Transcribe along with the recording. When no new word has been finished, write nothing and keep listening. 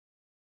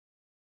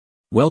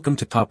Welcome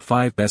to Top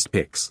 5 Best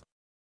Picks.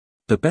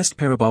 The best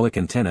parabolic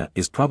antenna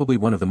is probably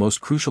one of the most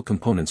crucial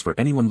components for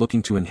anyone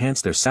looking to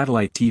enhance their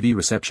satellite TV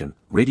reception,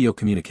 radio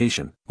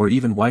communication, or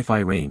even Wi-Fi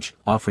range,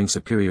 offering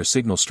superior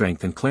signal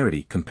strength and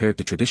clarity compared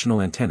to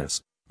traditional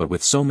antennas, but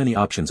with so many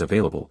options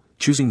available,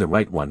 choosing the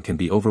right one can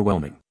be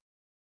overwhelming.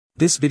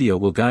 This video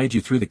will guide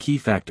you through the key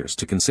factors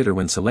to consider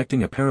when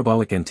selecting a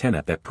parabolic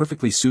antenna that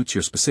perfectly suits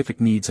your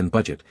specific needs and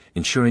budget,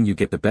 ensuring you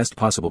get the best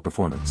possible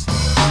performance.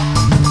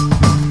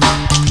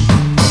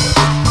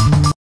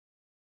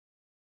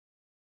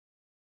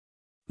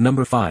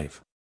 Number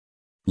 5.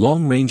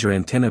 Long Ranger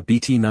Antenna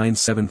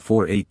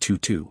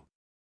BT974822.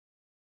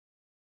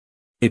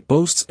 It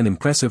boasts an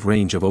impressive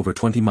range of over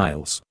 20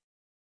 miles.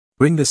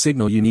 Bring the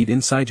signal you need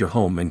inside your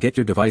home and get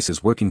your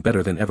devices working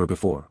better than ever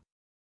before.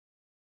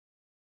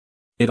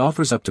 It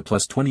offers up to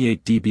plus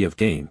 28 dB of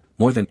gain,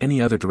 more than any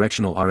other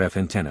directional RF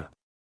antenna.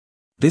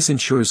 This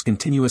ensures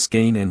continuous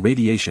gain and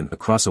radiation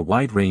across a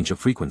wide range of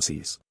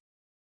frequencies.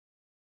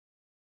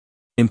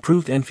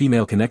 Improved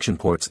female connection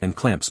ports and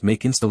clamps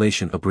make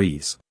installation a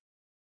breeze.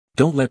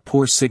 Don't let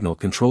poor signal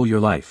control your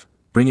life,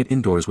 bring it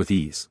indoors with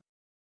ease.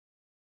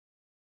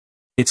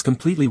 It's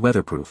completely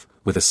weatherproof,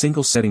 with a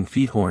single setting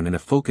feed horn and a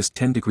focused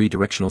 10-degree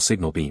directional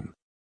signal beam.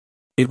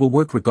 It will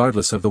work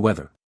regardless of the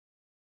weather.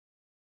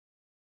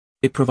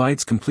 It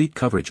provides complete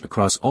coverage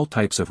across all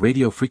types of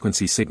radio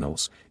frequency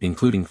signals,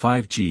 including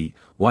 5G,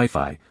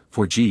 Wi-Fi,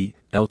 4G,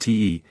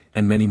 LTE,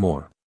 and many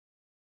more.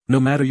 No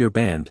matter your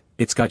band,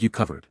 it's got you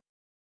covered.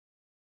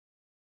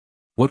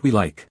 What we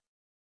like.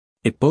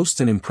 It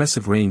boasts an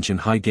impressive range and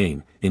high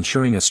gain,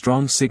 ensuring a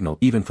strong signal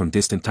even from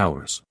distant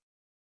towers.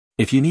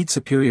 If you need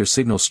superior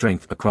signal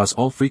strength across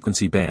all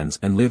frequency bands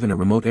and live in a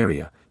remote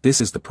area, this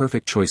is the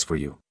perfect choice for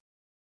you.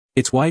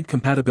 Its wide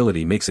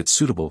compatibility makes it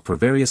suitable for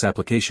various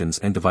applications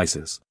and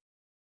devices.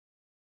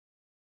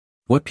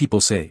 What people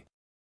say.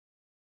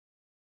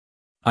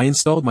 I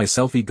installed my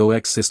Selfie Go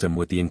X system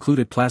with the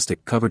included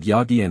plastic-covered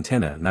Yagi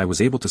antenna and I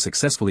was able to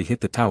successfully hit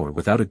the tower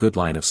without a good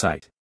line of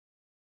sight.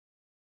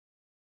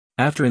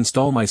 After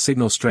install my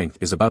signal strength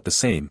is about the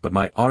same but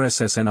my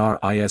RSSNR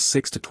is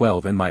 6 to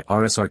 12 and my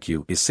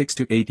RSRQ is 6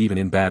 to 8 even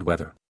in bad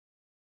weather.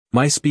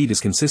 My speed is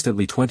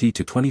consistently 20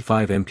 to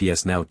 25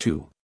 Mbps now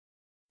too.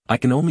 I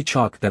can only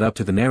chalk that up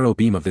to the narrow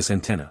beam of this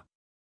antenna.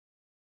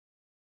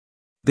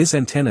 This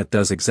antenna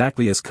does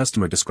exactly as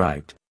customer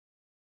described.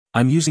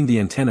 I'm using the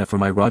antenna for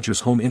my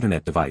Rogers home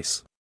internet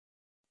device.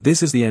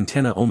 This is the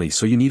antenna only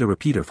so you need a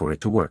repeater for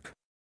it to work.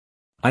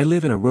 I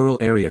live in a rural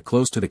area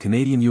close to the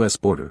Canadian-US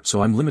border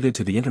so I'm limited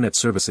to the internet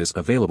services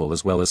available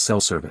as well as cell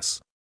service.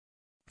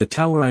 The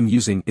tower I'm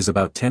using is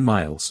about 10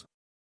 miles.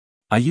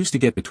 I used to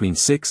get between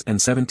 6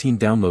 and 17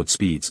 download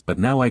speeds but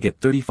now I get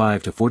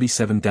 35 to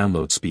 47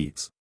 download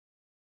speeds.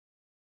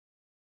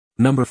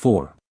 Number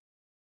 4.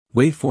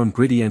 Waveform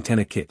Griddy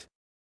Antenna Kit.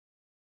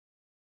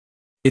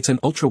 It's an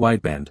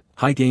ultra-wideband,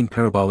 high-gain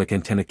parabolic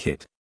antenna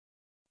kit.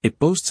 It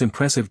boasts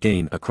impressive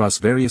gain across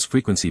various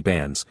frequency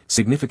bands,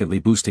 significantly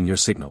boosting your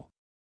signal.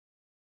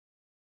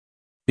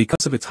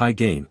 Because of its high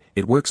gain,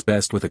 it works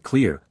best with a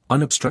clear,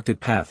 unobstructed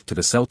path to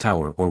the cell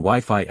tower or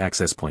Wi-Fi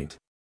access point.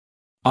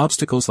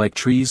 Obstacles like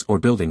trees or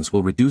buildings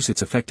will reduce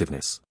its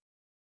effectiveness.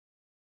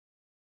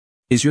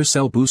 Is your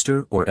cell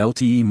booster or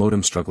LTE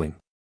modem struggling?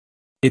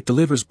 It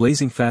delivers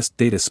blazing fast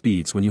data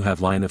speeds when you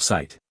have line of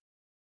sight.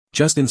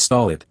 Just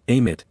install it,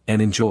 aim it,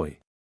 and enjoy.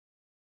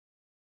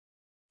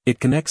 It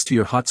connects to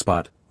your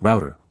hotspot,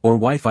 router, or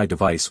Wi-Fi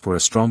device for a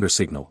stronger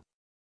signal.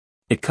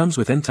 It comes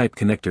with N-type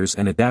connectors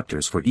and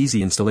adapters for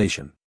easy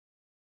installation.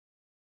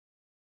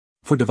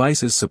 For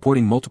devices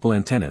supporting multiple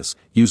antennas,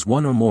 use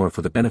one or more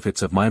for the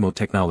benefits of MIMO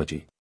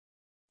technology.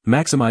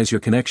 Maximize your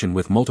connection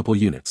with multiple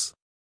units.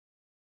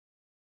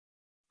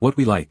 What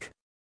we like.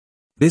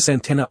 This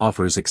antenna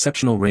offers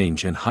exceptional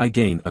range and high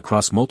gain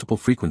across multiple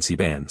frequency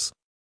bands.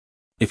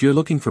 If you're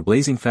looking for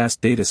blazing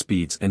fast data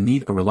speeds and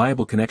need a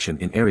reliable connection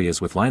in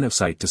areas with line of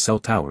sight to cell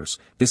towers,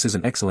 this is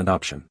an excellent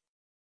option.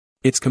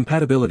 Its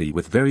compatibility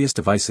with various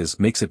devices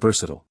makes it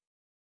versatile.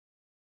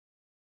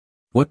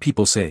 What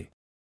people say.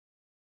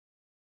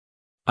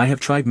 I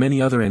have tried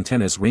many other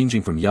antennas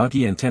ranging from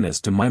Yagi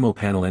antennas to MIMO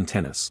panel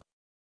antennas.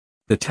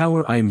 The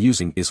tower I am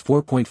using is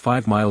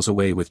 4.5 miles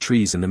away with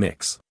trees in the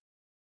mix.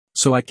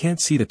 So I can't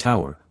see the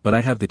tower, but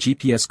I have the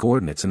GPS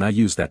coordinates and I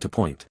use that to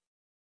point.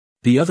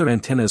 The other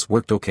antennas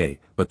worked okay,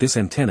 but this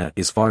antenna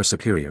is far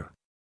superior.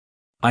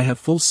 I have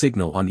full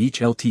signal on each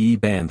LTE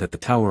band that the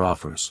tower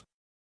offers.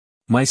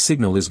 My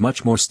signal is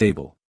much more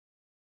stable.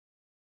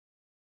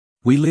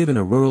 We live in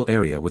a rural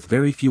area with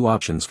very few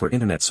options for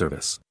internet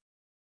service.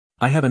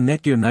 I have a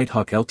Netgear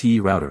Nighthawk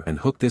LTE router and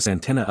hooked this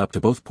antenna up to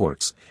both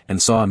ports,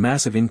 and saw a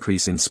massive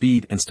increase in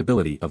speed and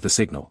stability of the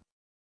signal.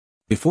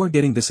 Before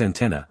getting this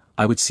antenna,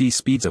 I would see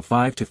speeds of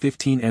 5 to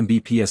 15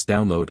 Mbps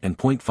download and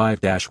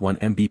 0.5-1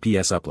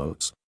 Mbps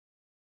uploads.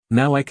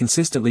 Now I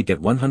consistently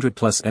get 100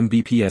 plus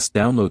Mbps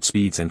download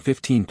speeds and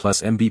 15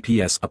 plus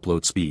Mbps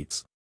upload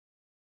speeds.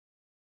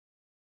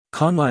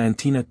 Con la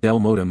antenna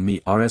del modem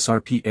mi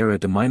RSRP era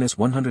de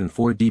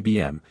 -104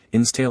 dBm,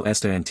 install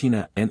esta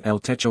antena en el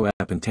techo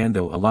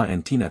apuntando a la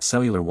antena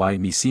celular y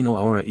mi señal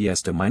ahora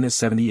es de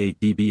 -78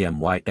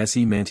 dBm y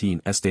se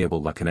mantiene estable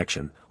la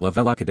conexión, la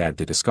velocidad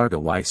de descarga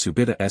y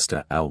subida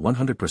está al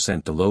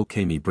 100% de lo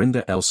que me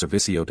brinda el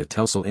servicio de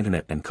Telcel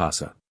Internet en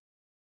casa.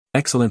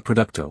 Excellent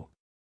producto.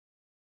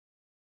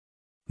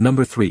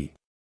 Number 3.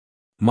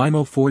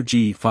 MIMO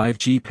 4G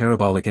 5G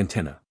Parabolic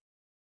Antenna.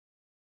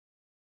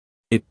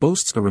 It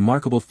boasts a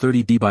remarkable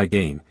 30 dB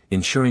gain,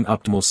 ensuring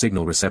optimal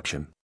signal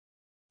reception.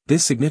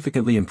 This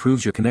significantly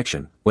improves your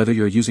connection, whether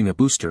you're using a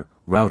booster,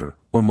 router,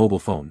 or mobile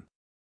phone.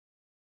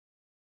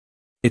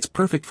 It's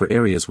perfect for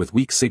areas with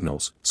weak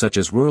signals, such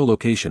as rural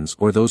locations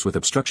or those with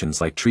obstructions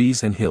like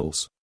trees and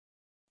hills.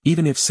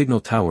 Even if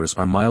signal towers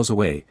are miles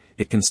away,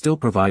 it can still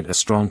provide a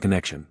strong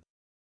connection.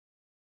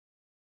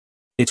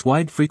 Its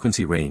wide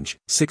frequency range,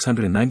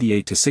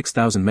 698 to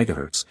 6000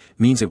 MHz,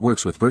 means it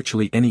works with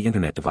virtually any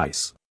internet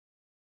device.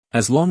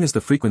 As long as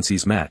the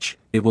frequencies match,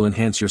 it will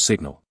enhance your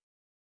signal.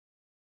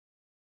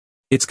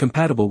 It's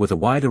compatible with a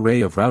wide array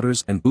of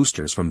routers and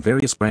boosters from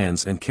various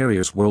brands and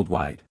carriers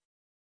worldwide.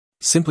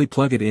 Simply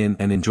plug it in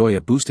and enjoy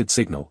a boosted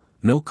signal,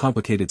 no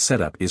complicated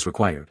setup is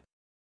required.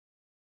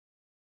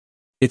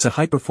 It's a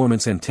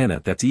high-performance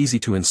antenna that's easy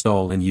to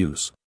install and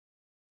use.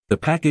 The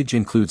package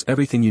includes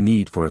everything you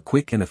need for a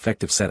quick and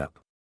effective setup.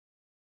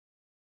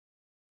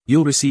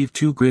 You'll receive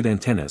 2 grid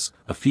antennas,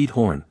 a feed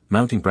horn,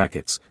 mounting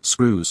brackets,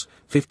 screws,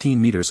 15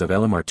 meters of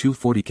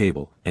LMR240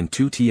 cable, and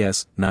 2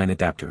 TS9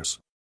 adapters.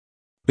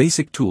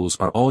 Basic tools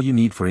are all you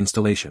need for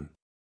installation.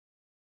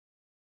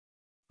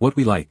 What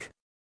we like.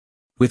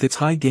 With its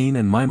high gain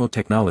and MIMO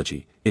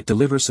technology, it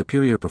delivers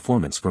superior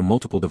performance for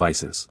multiple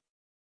devices.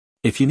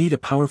 If you need a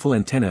powerful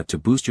antenna to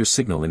boost your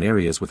signal in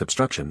areas with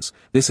obstructions,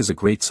 this is a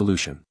great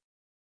solution.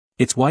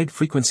 Its wide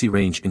frequency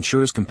range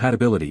ensures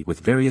compatibility with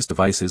various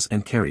devices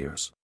and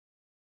carriers.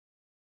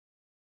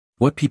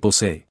 What people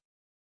say.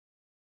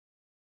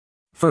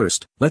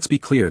 First, let's be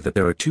clear that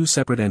there are 2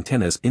 separate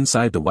antennas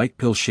inside the white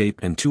pill shape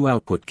and 2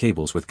 output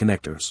cables with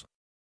connectors.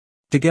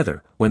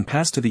 Together, when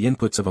passed to the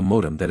inputs of a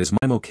modem that is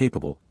MIMO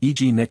capable,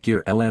 e.g.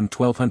 Netgear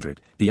LM1200,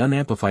 the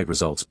unamplified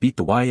results beat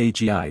the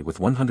YAGI with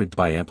 100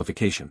 dB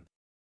amplification.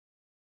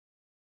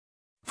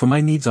 For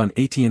my needs on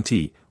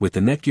AT&T, with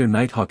the Netgear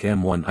Nighthawk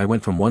M1 I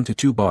went from 1 to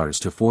 2 bars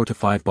to 4 to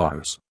 5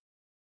 bars.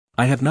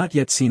 I have not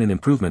yet seen an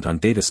improvement on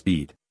data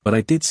speed, but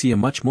I did see a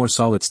much more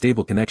solid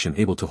stable connection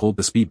able to hold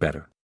the speed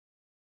better.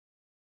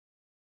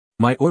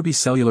 My Orbi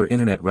cellular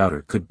internet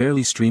router could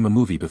barely stream a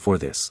movie before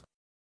this.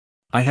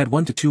 I had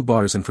 1 to 2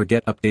 bars and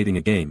forget updating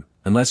a game,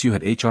 unless you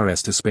had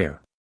HRS to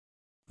spare.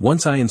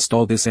 Once I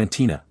installed this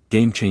antenna,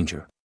 game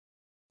changer.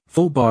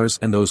 Full bars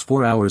and those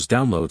 4 hours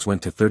downloads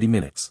went to 30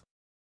 minutes.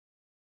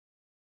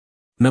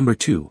 Number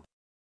 2.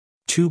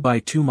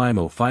 2x2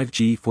 MIMO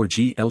 5G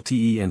 4G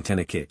LTE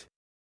Antenna Kit.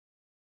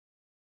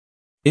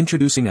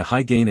 Introducing a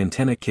high-gain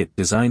antenna kit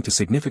designed to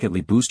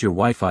significantly boost your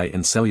Wi-Fi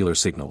and cellular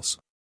signals.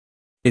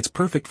 It's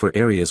perfect for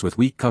areas with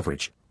weak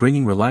coverage,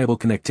 bringing reliable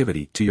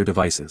connectivity to your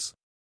devices.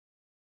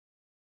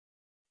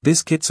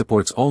 This kit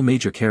supports all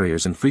major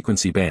carriers and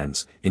frequency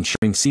bands,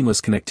 ensuring seamless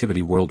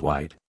connectivity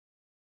worldwide.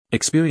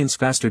 Experience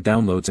faster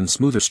downloads and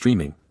smoother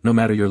streaming, no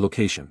matter your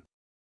location.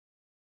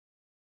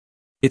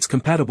 It's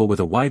compatible with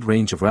a wide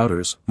range of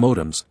routers,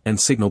 modems, and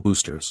signal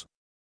boosters.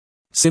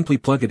 Simply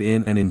plug it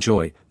in and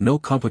enjoy, no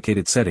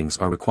complicated settings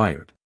are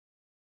required.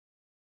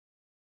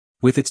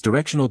 With its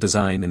directional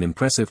design and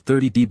impressive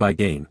 30 dB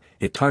gain,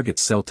 it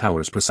targets cell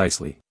towers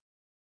precisely.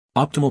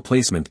 Optimal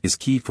placement is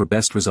key for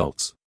best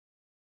results.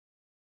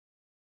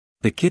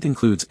 The kit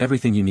includes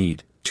everything you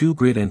need: 2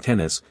 grid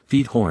antennas,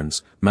 feed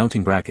horns,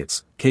 mounting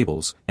brackets,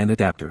 cables, and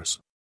adapters.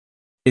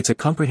 It's a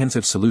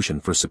comprehensive solution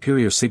for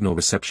superior signal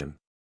reception.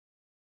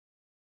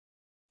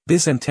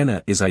 This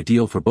antenna is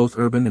ideal for both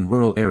urban and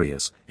rural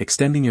areas,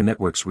 extending your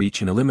network's reach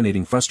and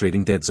eliminating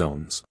frustrating dead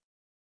zones.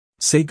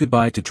 Say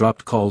goodbye to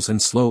dropped calls and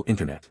slow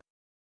internet.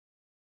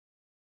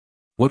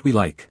 What we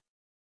like.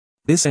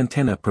 This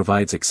antenna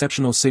provides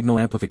exceptional signal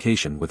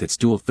amplification with its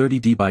dual 30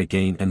 dB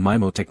gain and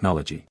MIMO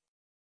technology.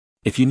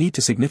 If you need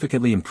to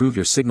significantly improve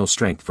your signal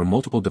strength for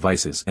multiple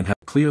devices and have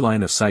a clear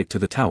line of sight to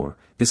the tower,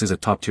 this is a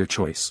top-tier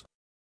choice.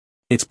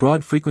 Its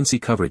broad frequency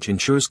coverage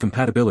ensures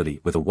compatibility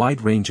with a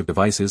wide range of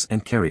devices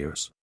and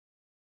carriers.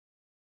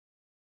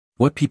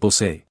 What people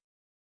say.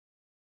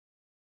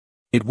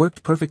 It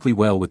worked perfectly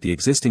well with the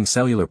existing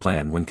cellular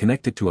plan when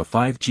connected to a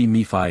 5G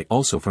MiFi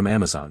also from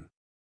Amazon.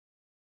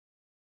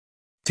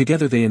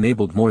 Together they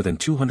enabled more than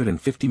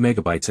 250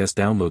 MB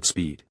download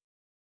speed.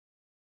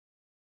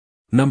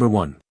 Number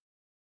 1.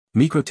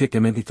 MikroTik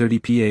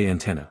MNT30PA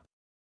Antenna.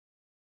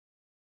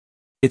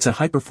 It's a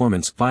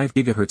high-performance 5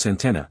 GHz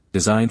antenna,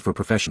 designed for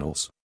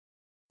professionals.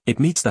 It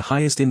meets the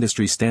highest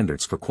industry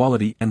standards for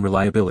quality and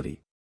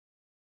reliability.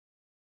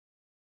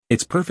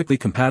 It's perfectly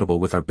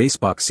compatible with our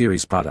Basebox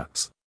series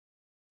products.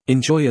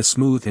 Enjoy a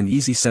smooth and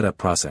easy setup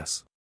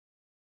process.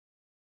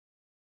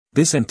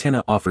 This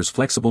antenna offers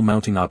flexible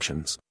mounting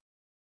options.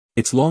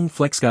 Its long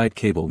flex guide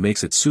cable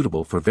makes it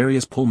suitable for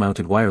various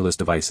pole-mounted wireless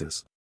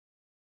devices.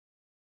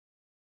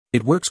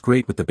 It works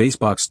great with the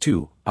Basebox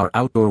 2, our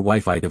outdoor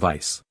Wi-Fi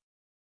device.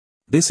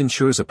 This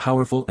ensures a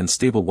powerful and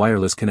stable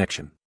wireless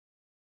connection.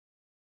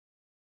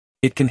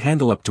 It can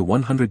handle up to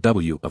 100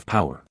 W of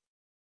power.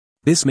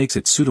 This makes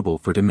it suitable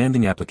for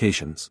demanding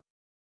applications.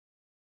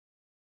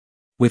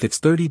 With its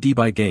 30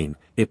 dB gain,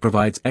 it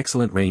provides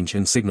excellent range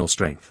and signal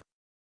strength.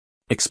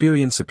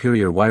 Experience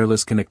superior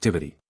wireless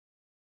connectivity.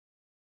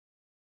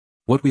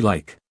 What we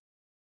like.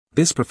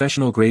 This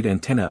professional-grade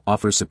antenna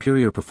offers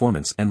superior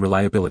performance and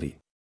reliability.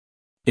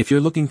 If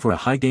you're looking for a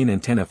high-gain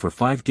antenna for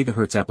 5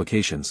 GHz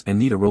applications and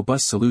need a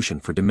robust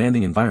solution for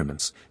demanding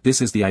environments, this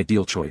is the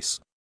ideal choice.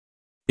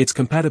 Its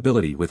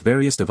compatibility with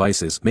various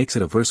devices makes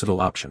it a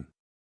versatile option.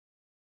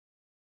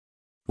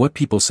 What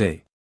people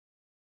say.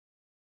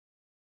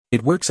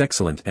 It works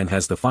excellent and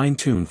has the fine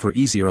tune for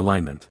easier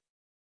alignment.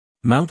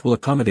 Mount will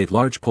accommodate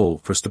large pole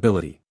for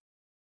stability.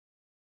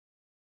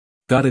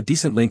 Got a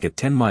decent link at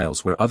 10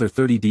 miles where other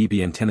 30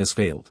 dB antennas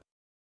failed.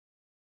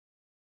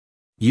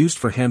 Used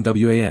for ham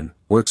WAN,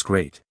 works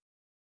great.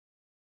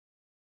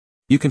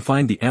 You can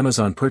find the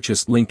Amazon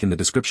purchase link in the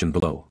description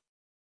below.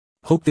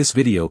 Hope this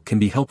video can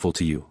be helpful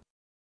to you.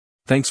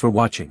 Thanks for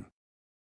watching.